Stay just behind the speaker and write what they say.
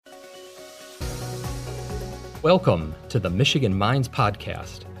Welcome to the Michigan Minds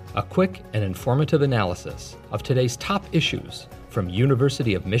Podcast, a quick and informative analysis of today's top issues from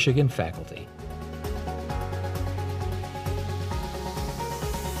University of Michigan faculty.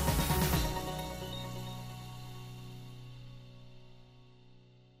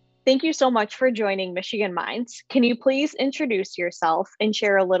 Thank you so much for joining Michigan Minds. Can you please introduce yourself and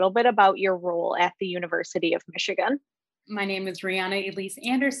share a little bit about your role at the University of Michigan? My name is Rihanna Elise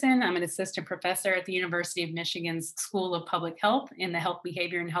Anderson. I'm an assistant professor at the University of Michigan's School of Public Health in the Health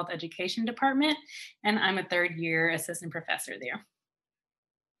Behavior and Health Education Department, and I'm a third-year assistant professor there.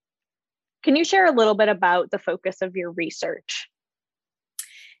 Can you share a little bit about the focus of your research?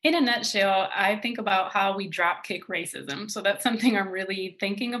 In a nutshell, I think about how we drop kick racism. So that's something I'm really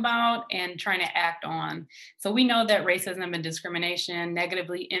thinking about and trying to act on. So we know that racism and discrimination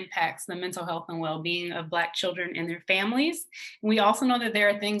negatively impacts the mental health and well-being of Black children and their families. We also know that there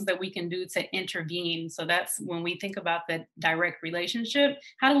are things that we can do to intervene. So that's when we think about the direct relationship.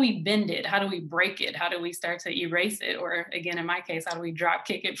 How do we bend it? How do we break it? How do we start to erase it? Or again, in my case, how do we drop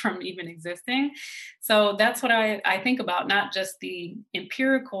kick it from even existing? So that's what I think about, not just the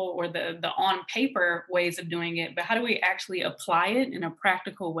empirical or the on paper ways of doing it, but how do we actually apply it in a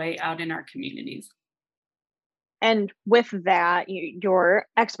practical way out in our communities? And with that, your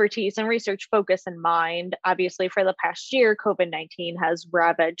expertise and research focus in mind, obviously for the past year, COVID-19 has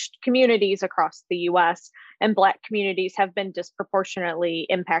ravaged communities across the US, and Black communities have been disproportionately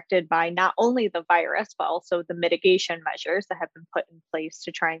impacted by not only the virus, but also the mitigation measures that have been put in place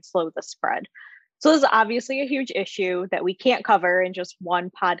to try and slow the spread. So this is obviously a huge issue that we can't cover in just one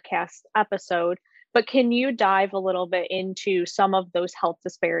podcast episode, but can you dive a little bit into some of those health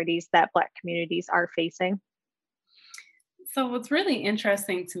disparities that Black communities are facing? So what's really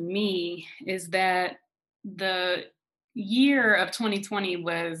interesting to me is that the year of 2020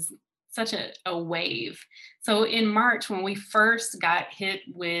 was such a wave. So in March, when we first got hit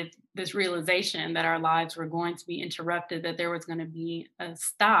with this realization that our lives were going to be interrupted, that there was going to be a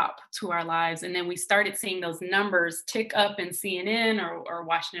stop to our lives. And then we started seeing those numbers tick up in CNN or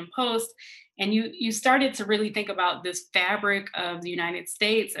Washington Post. And you started to really think about this fabric of the United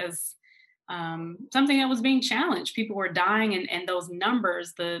States as something that was being challenged. People were dying, and those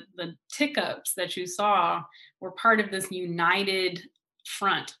numbers, the tick ups that you saw, were part of this united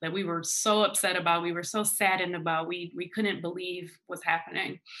front that we were so upset about, we were so saddened about, we couldn't believe was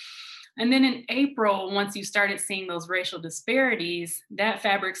happening. And then in April, once you started seeing those racial disparities, that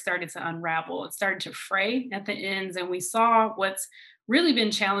fabric started to unravel. It started to fray at the ends, and we saw what's really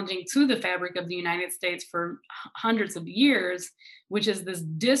been challenging to the fabric of the United States for hundreds of years, which is this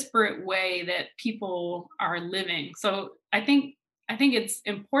disparate way that people are living. So I think it's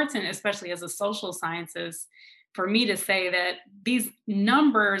important, especially as a social scientist, for me to say that these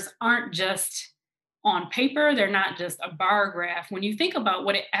numbers aren't just on paper, they're not just a bar graph. When you think about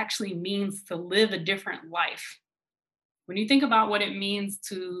what it actually means to live a different life, when you think about what it means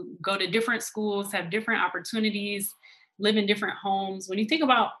to go to different schools, have different opportunities, live in different homes, when you think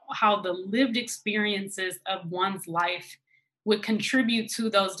about how the lived experiences of one's life would contribute to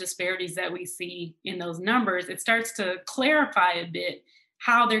those disparities that we see in those numbers, it starts to clarify a bit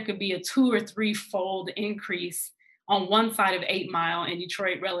how there could be a 2 or 3-fold increase on one side of 8 Mile in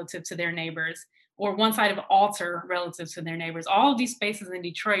Detroit relative to their neighbors, or one side of Alter relative to their neighbors. All of these spaces in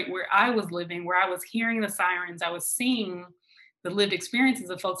Detroit where I was living, where I was hearing the sirens, I was seeing the lived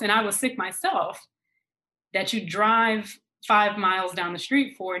experiences of folks, and I was sick myself, that you drive 5 miles down the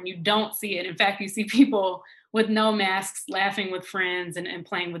street for and you don't see it. In fact, you see people with no masks laughing with friends and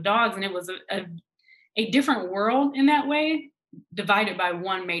playing with dogs. And it was a different world in that way, divided by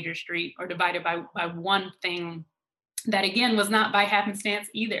one major street or divided by one thing that, again, was not by happenstance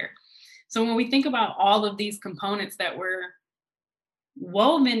either. So when we think about all of these components that were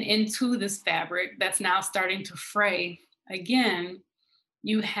woven into this fabric that's now starting to fray, again,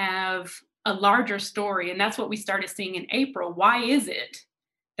 you have a larger story. And that's what we started seeing in April. Why is it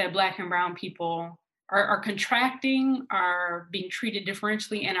that Black and Brown people are contracting, are being treated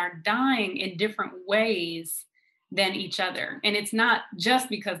differentially, and are dying in different ways than each other? And it's not just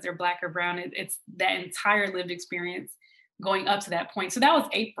because they're Black or Brown, it's that entire lived experience going up to that point. So that was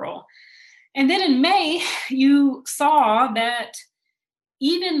April. And then in May, you saw that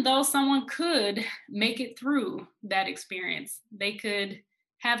even though someone could make it through that experience, they could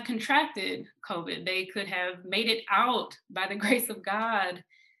have contracted COVID, they could have made it out by the grace of God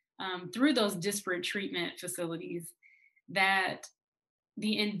through those disparate treatment facilities, that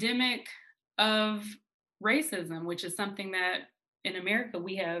the endemic of racism, which is something that in America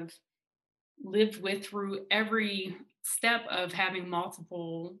we have lived with through every step of having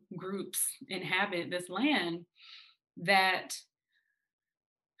multiple groups inhabit this land, that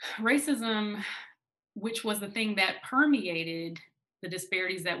racism, which was the thing that permeated the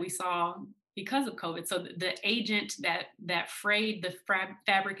disparities that we saw because of COVID. So the agent that frayed the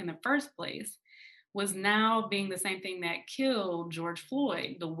fabric in the first place was now being the same thing that killed George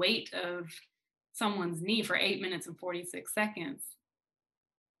Floyd. The weight of someone's knee for 8 minutes and 46 seconds,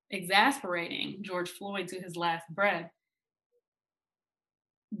 exasperating George Floyd to his last breath.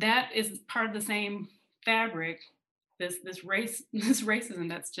 That is part of the same fabric, this racism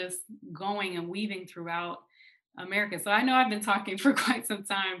that's just going and weaving throughout America. So I know I've been talking for quite some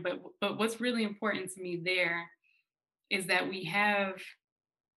time, but what's really important to me there is that we have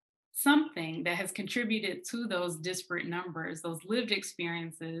something that has contributed to those disparate numbers, those lived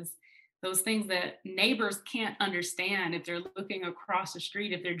experiences, those things that neighbors can't understand if they're looking across the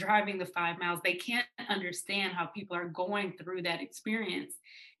street, if they're driving the 5 miles, they can't understand how people are going through that experience.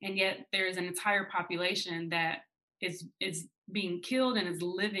 And yet there's an entire population that is being killed and is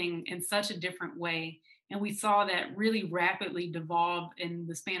living in such a different way. And we saw that really rapidly devolve in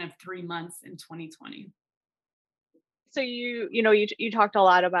the span of 3 months in 2020. So you talked a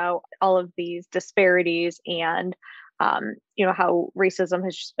lot about all of these disparities and how racism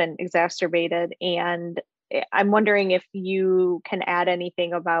has just been exacerbated. And I'm wondering if you can add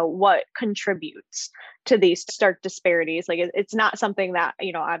anything about what contributes to these stark disparities. Like it's not something that,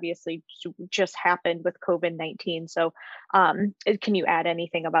 obviously just happened with COVID-19. So can you add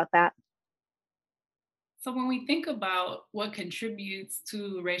anything about that? So when we think about what contributes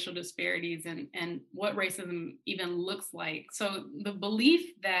to racial disparities and what racism even looks like, so the belief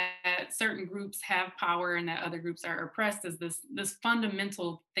that certain groups have power and that other groups are oppressed is this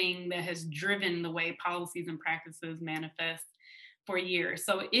fundamental thing that has driven the way policies and practices manifest for years.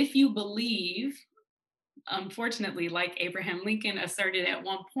 So if you believe, unfortunately, like Abraham Lincoln asserted at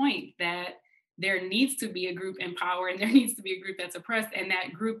one point, that there needs to be a group in power and there needs to be a group that's oppressed, and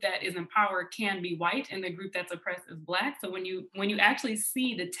that group that is in power can be white and the group that's oppressed is black. So when you actually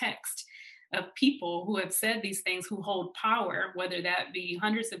see the text of people who have said these things, who hold power, whether that be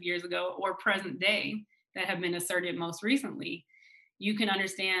hundreds of years ago or present day that have been asserted most recently, you can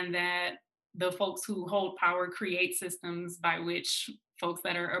understand that the folks who hold power create systems by which folks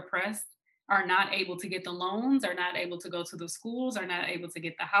that are oppressed are not able to get the loans, are not able to go to the schools, are not able to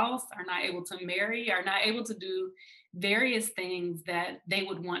get the house, are not able to marry, are not able to do various things that they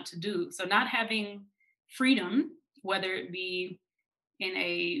would want to do. So not having freedom, whether it be in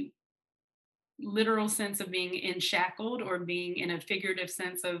a literal sense of being enshackled or being in a figurative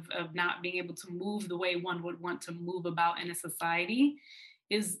sense of not being able to move the way one would want to move about in a society,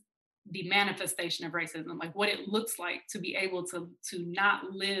 is the manifestation of racism. Like what it looks like to be able to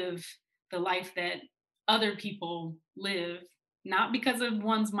not live the life that other people live, not because of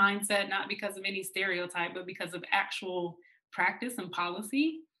one's mindset, not because of any stereotype, but because of actual practice and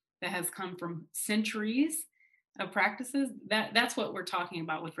policy that has come from centuries of practices. That's what we're talking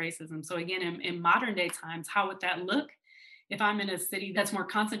about with racism. So again, in modern day times, how would that look? If I'm in a city that's more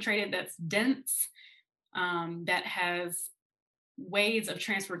concentrated, that's dense, that has ways of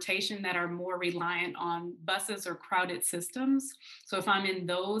transportation that are more reliant on buses or crowded systems. So if I'm in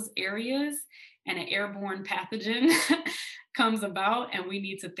those areas and an airborne pathogen comes about, and we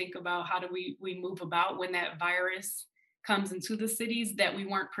need to think about how do we move about when that virus comes into the cities that we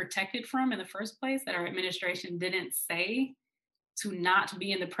weren't protected from in the first place, that our administration didn't say to not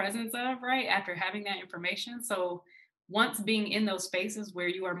be in the presence of, right, after having that information. So once being in those spaces where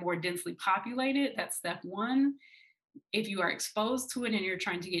you are more densely populated, that's step one. If you are exposed to it and you're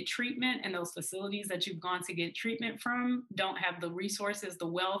trying to get treatment, and those facilities that you've gone to get treatment from don't have the resources, the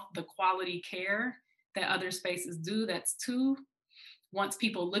wealth, the quality care that other spaces do, that's two. Once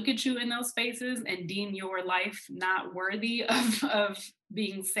people look at you in those spaces and deem your life not worthy of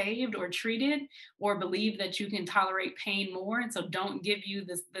being saved or treated, or believe that you can tolerate pain more, and so don't give you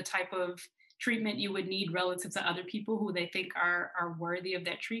the type of treatment you would need relative to other people who they think are worthy of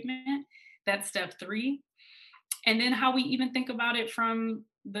that treatment, that's step three. And then how we even think about it from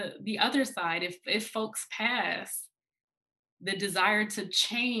the other side, if folks pass, the desire to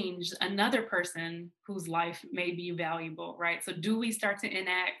change another person whose life may be valuable, right? So do we start to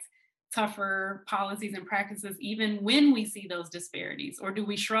enact tougher policies and practices even when we see those disparities? Or do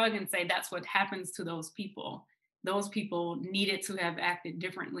we shrug and say that's what happens to those people? Those people needed to have acted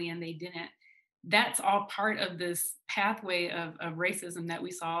differently and they didn't. That's all part of this pathway of racism that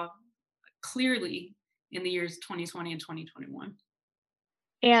we saw clearly in the years 2020 and 2021.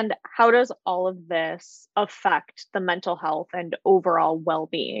 And how does all of this affect the mental health and overall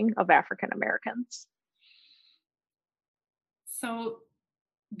well-being of African Americans? So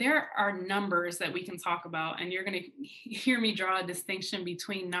there are numbers that we can talk about, and you're going to hear me draw a distinction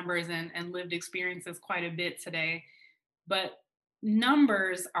between numbers and lived experiences quite a bit today. But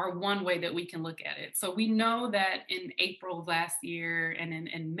numbers are one way that we can look at it. So we know that in April of last year and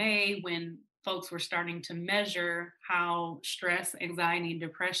in May, when folks were starting to measure how stress, anxiety, and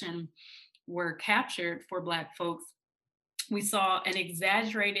depression were captured for Black folks, we saw an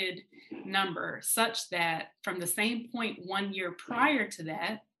exaggerated number such that from the same point 1 year prior to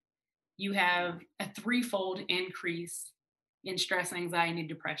that, you have a threefold increase in stress, anxiety, and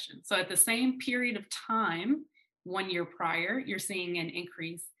depression. So at the same period of time, 1 year prior, you're seeing an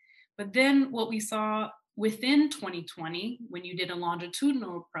increase. But then what we saw within 2020, when you did a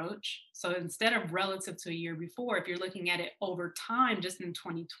longitudinal approach, so instead of relative to a year before, if you're looking at it over time, just in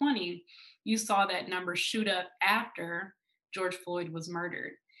 2020, you saw that number shoot up after George Floyd was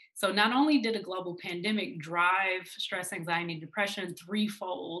murdered. So not only did a global pandemic drive stress, anxiety, and depression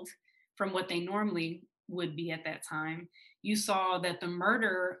threefold from what they normally would be at that time, you saw that the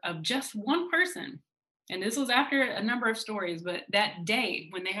murder of just one person, and this was after a number of stories, but that day,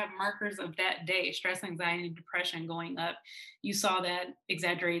 when they have markers of that day, stress, anxiety, and depression going up, you saw that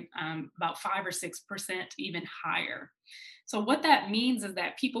exaggerate about 5 or 6%, even higher. So what that means is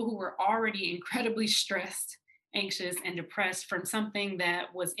that people who were already incredibly stressed, anxious, and depressed from something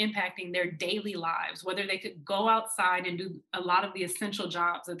that was impacting their daily lives, whether they could go outside and do a lot of the essential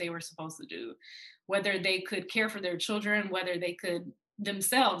jobs that they were supposed to do, whether they could care for their children, whether they could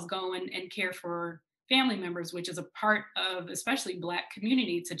themselves go and care for family members, which is a part of especially Black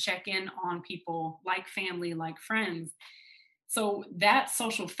community, to check in on people like family, like friends. So that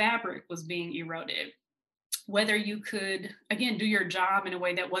social fabric was being eroded. Whether you could, again, do your job in a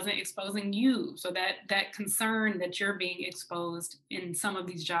way that wasn't exposing you. So that concern that you're being exposed in some of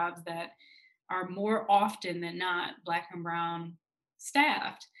these jobs that are more often than not Black and brown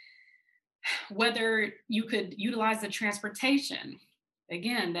staffed. Whether you could utilize the transportation,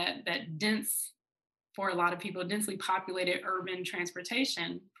 again, that dense, for a lot of people, densely populated urban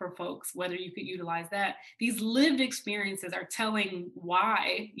transportation for folks, whether you could utilize that. These lived experiences are telling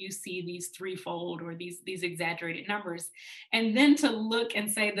why you see these threefold or these exaggerated numbers. And then to look and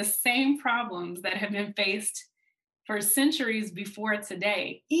say the same problems that have been faced for centuries before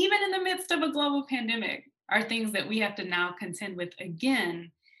today, even in the midst of a global pandemic, are things that we have to now contend with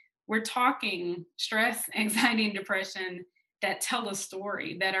again. We're talking stress, anxiety, and depression that tell a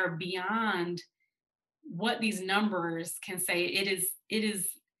story, that are beyond what these numbers can say. It is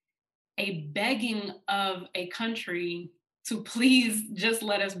a begging of a country to please just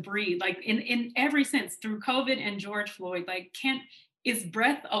let us breathe, like in every sense, through COVID and George Floyd. Like, is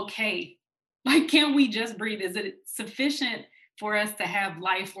breath okay? Like, can we just breathe? Is it sufficient for us to have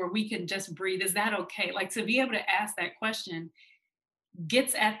life where we can just breathe? Is that okay? Like, to be able to ask that question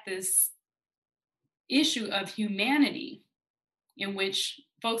gets at this issue of humanity, in which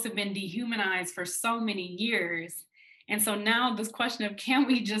folks have been dehumanized for so many years. And so now this question of, can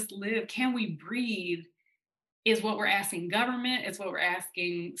we just live? Can we breathe? Is what we're asking government. It's what we're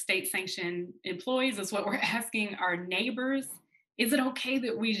asking state-sanctioned employees. It's what we're asking our neighbors. Is it okay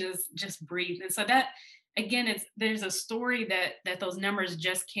that we just breathe? And so that, again, there's a story that those numbers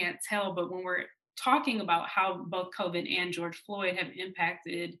just can't tell. But when we're talking about how both COVID and George Floyd have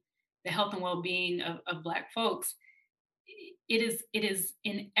impacted the health and well-being of Black folks, it is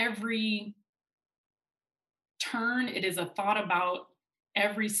in every turn. It is a thought about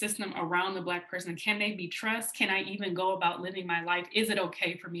every system around the Black person. Can they be trusted? Can I even go about living my life? Is it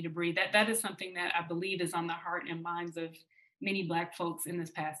okay for me to breathe? That is something that I believe is on the heart and minds of many Black folks in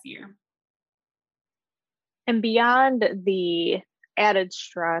this past year. And beyond the added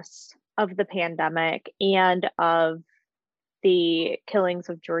stress of the pandemic and of the killings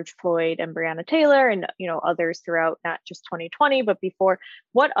of George Floyd and Breonna Taylor and others throughout not just 2020 but before,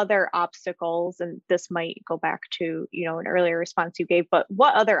 what other obstacles, and this might go back to an earlier response you gave, but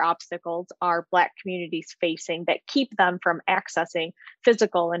what other obstacles are Black communities facing that keep them from accessing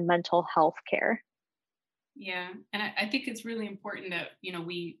physical and mental health care? Yeah, and I think it's really important that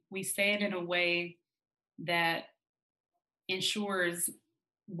we say it in a way that ensures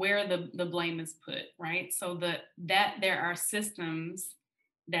where the blame is put, right? So that there are systems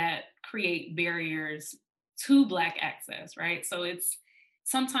that create barriers to Black access, right? So it's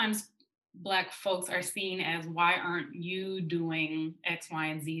sometimes Black folks are seen as, why aren't you doing X, Y,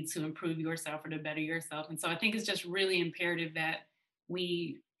 and Z to improve yourself or to better yourself? And so I think it's just really imperative that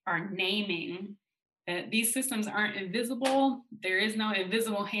we are naming that these systems aren't invisible. There is no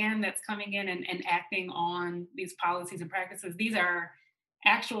invisible hand that's coming in and acting on these policies and practices. These are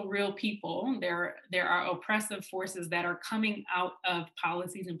actual real people. There are oppressive forces that are coming out of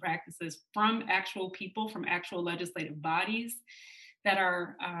policies and practices from actual people, from actual legislative bodies that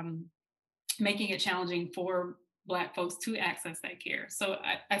are making it challenging for Black folks to access that care. So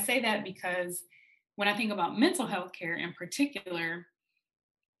I say that because when I think about mental health care in particular,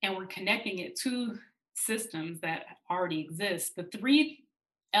 and we're connecting it to systems that already exist, the three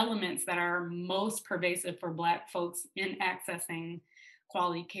elements that are most pervasive for Black folks in accessing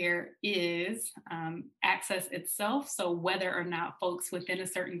quality care is access itself. So whether or not folks within a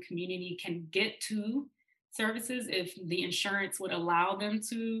certain community can get to services, if the insurance would allow them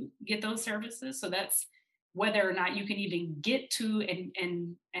to get those services. So that's whether or not you can even get to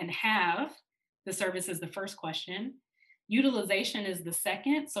and have the service is the first question. Utilization is the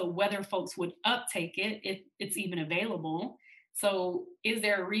second. So whether folks would uptake it, if it's even available. So is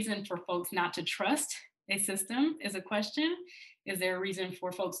there a reason for folks not to trust a system is a question. Is there a reason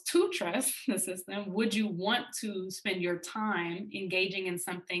for folks to trust the system? Would you want to spend your time engaging in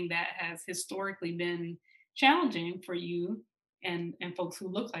something that has historically been challenging for you and folks who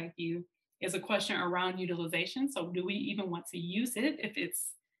look like you? Is a question around utilization. So do we even want to use it if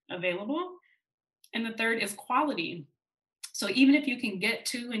it's available? And the third is quality. So even if you can get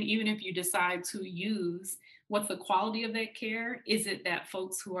to, and even if you decide to use, what's the quality of that care? Is it that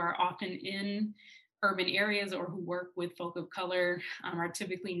folks who are often in urban areas or who work with folk of color are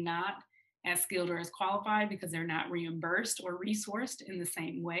typically not as skilled or as qualified because they're not reimbursed or resourced in the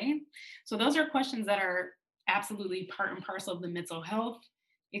same way? So those are questions that are absolutely part and parcel of the mental health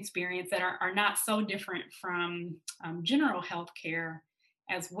experience that are not so different from general health care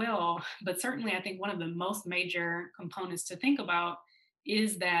as well. But certainly I think one of the most major components to think about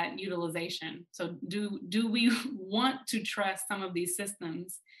is that utilization. So do we want to trust some of these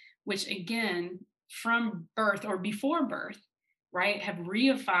systems, which again, from birth or before birth, right, have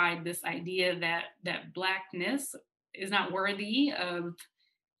reified this idea that Blackness is not worthy of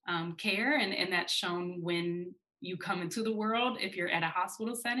care, and that's shown when you come into the world. If you're at a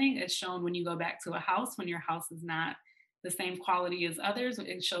hospital setting, it's shown when you go back to a house, when your house is not the same quality as others.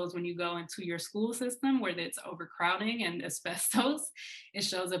 It shows when you go into your school system where it's overcrowding and asbestos. It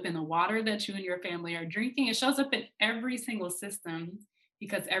shows up in the water that you and your family are drinking. It shows up in every single system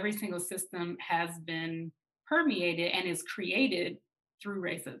because every single system has been permeated and is created through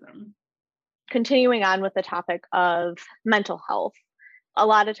racism. Continuing on with the topic of mental health, a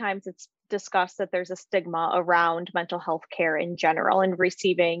lot of times it's discussed that there's a stigma around mental health care in general and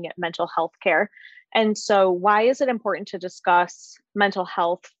receiving mental health care. And so why is it important to discuss mental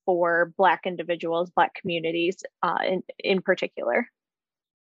health for Black individuals, Black communities in particular?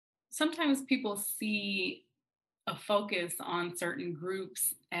 Sometimes people see a focus on certain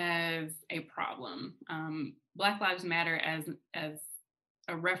groups as a problem. Black Lives Matter as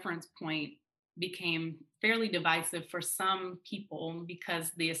a reference point became fairly divisive for some people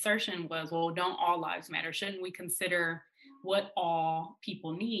because the assertion was, well, don't all lives matter? Shouldn't we consider what all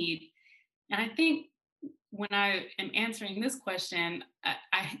people need? And I think when I am answering this question,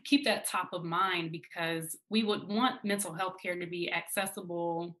 I keep that top of mind because we would want mental health care to be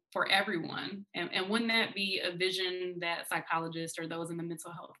accessible for everyone. And wouldn't that be a vision that psychologists or those in the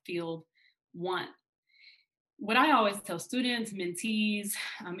mental health field want? What I always tell students, mentees,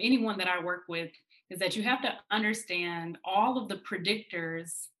 anyone that I work with, is that you have to understand all of the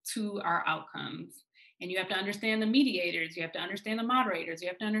predictors to our outcomes. And you have to understand the mediators, you have to understand the moderators, you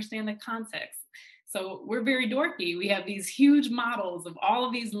have to understand the context. So we're very dorky. We have these huge models of all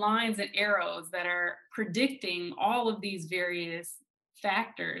of these lines and arrows that are predicting all of these various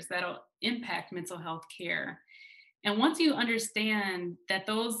factors that'll impact mental health care. And once you understand that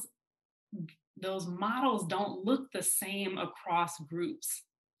those models don't look the same across groups,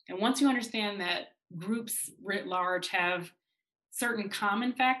 and once you understand that groups writ large have certain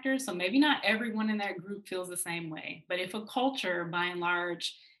common factors, so maybe not everyone in that group feels the same way, but if a culture by and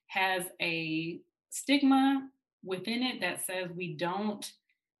large has a stigma within it that says we don't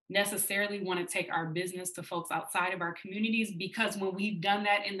necessarily want to take our business to folks outside of our communities because when we've done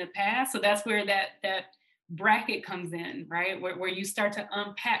that in the past, so that's where that bracket comes in, right? Where you start to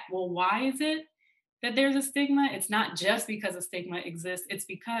unpack, well, why is it that there's a stigma? It's not just because a stigma exists. It's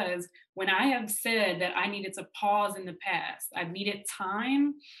because when I have said that I needed to pause in the past, I've needed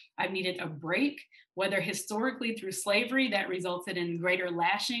time, I've needed a break, whether historically through slavery that resulted in greater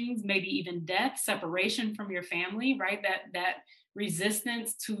lashings, maybe even death, separation from your family, right? That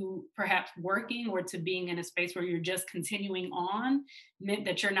resistance to perhaps working or to being in a space where you're just continuing on meant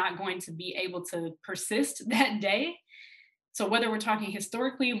that you're not going to be able to persist that day. So whether we're talking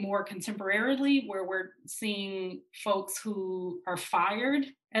historically, more contemporarily, where we're seeing folks who are fired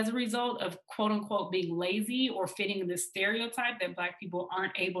as a result of quote unquote being lazy or fitting the stereotype that Black people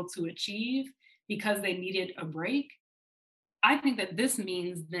aren't able to achieve because they needed a break, I think that this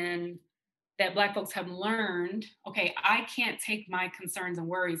means then that Black folks have learned, okay, I can't take my concerns and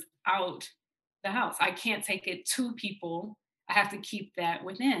worries out the house. I can't take it to people. I have to keep that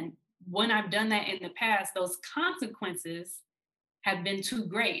within. When I've done that in the past, those consequences have been too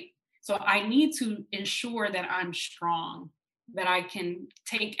great. So I need to ensure that I'm strong, that I can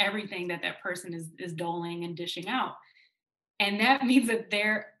take everything that that person is doling and dishing out. And that means that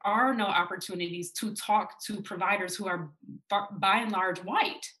there are no opportunities to talk to providers who are by and large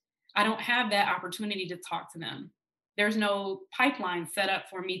white. I don't have that opportunity to talk to them. There's no pipeline set up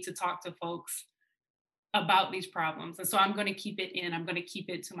for me to talk to folks about these problems. And so I'm going to keep it in, I'm going to keep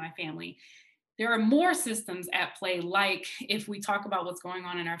it to my family. There are more systems at play, like if we talk about what's going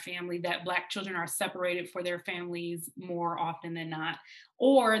on in our family, that Black children are separated for their families more often than not,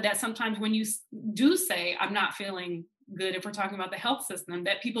 or that sometimes when you do say, I'm not feeling good, if we're talking about the health system,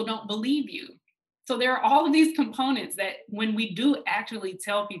 that people don't believe you. So there are all of these components that when we do actually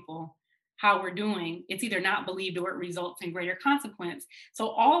tell people how we're doing, it's either not believed or it results in greater consequence. So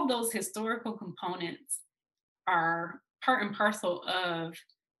all of those historical components are part and parcel of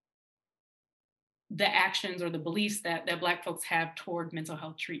the actions or the beliefs that Black folks have toward mental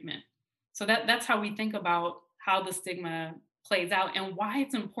health treatment. So that's how we think about how the stigma plays out and why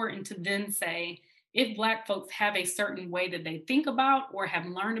it's important to then say, if Black folks have a certain way that they think about or have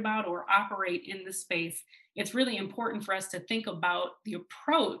learned about or operate in the space, it's really important for us to think about the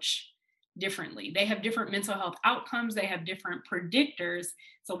approach differently. They have different mental health outcomes, they have different predictors.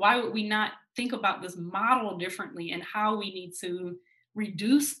 So why would we not think about this model differently and how we need to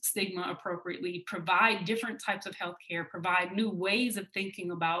reduce stigma appropriately, provide different types of healthcare, provide new ways of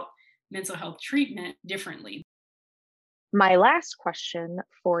thinking about mental health treatment differently? My last question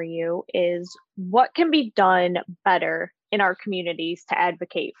for you is, what can be done better in our communities to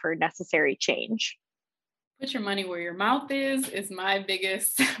advocate for necessary change? Put your money where your mouth is my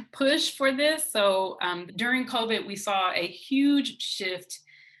biggest push for this. So during COVID, we saw a huge shift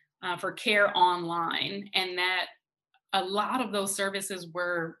for care online, and that a lot of those services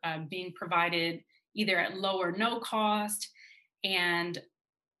were being provided either at low or no cost. And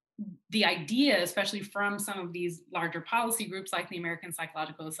the idea, especially from some of these larger policy groups like the American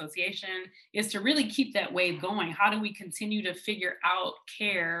Psychological Association, is to really keep that wave going. How do we continue to figure out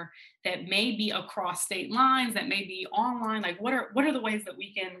care that may be across state lines, that may be online? Like what are the ways that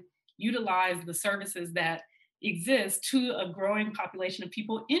we can utilize the services that exist to a growing population of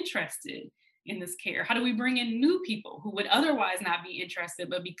people interested in this care? How do we bring in new people who would otherwise not be interested,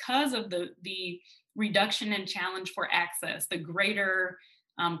 but because of the reduction in challenge for access, the greater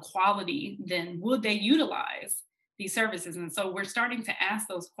quality, then would they utilize these services? And so we're starting to ask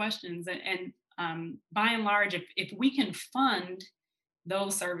those questions. And by and large, if we can fund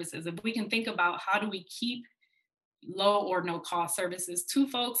those services, if we can think about how do we keep low or no cost services to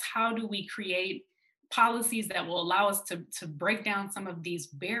folks, how do we create policies that will allow us to break down some of these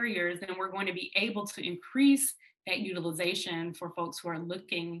barriers, then we're going to be able to increase that utilization for folks who are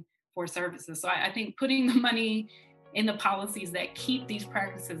looking for services. So I think putting the money in the policies that keep these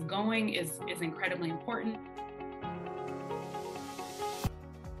practices going is incredibly important.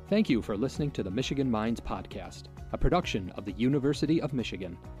 Thank you for listening to the Michigan Minds Podcast, a production of the University of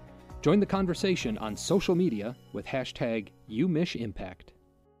Michigan. Join the conversation on social media with #UMichImpact.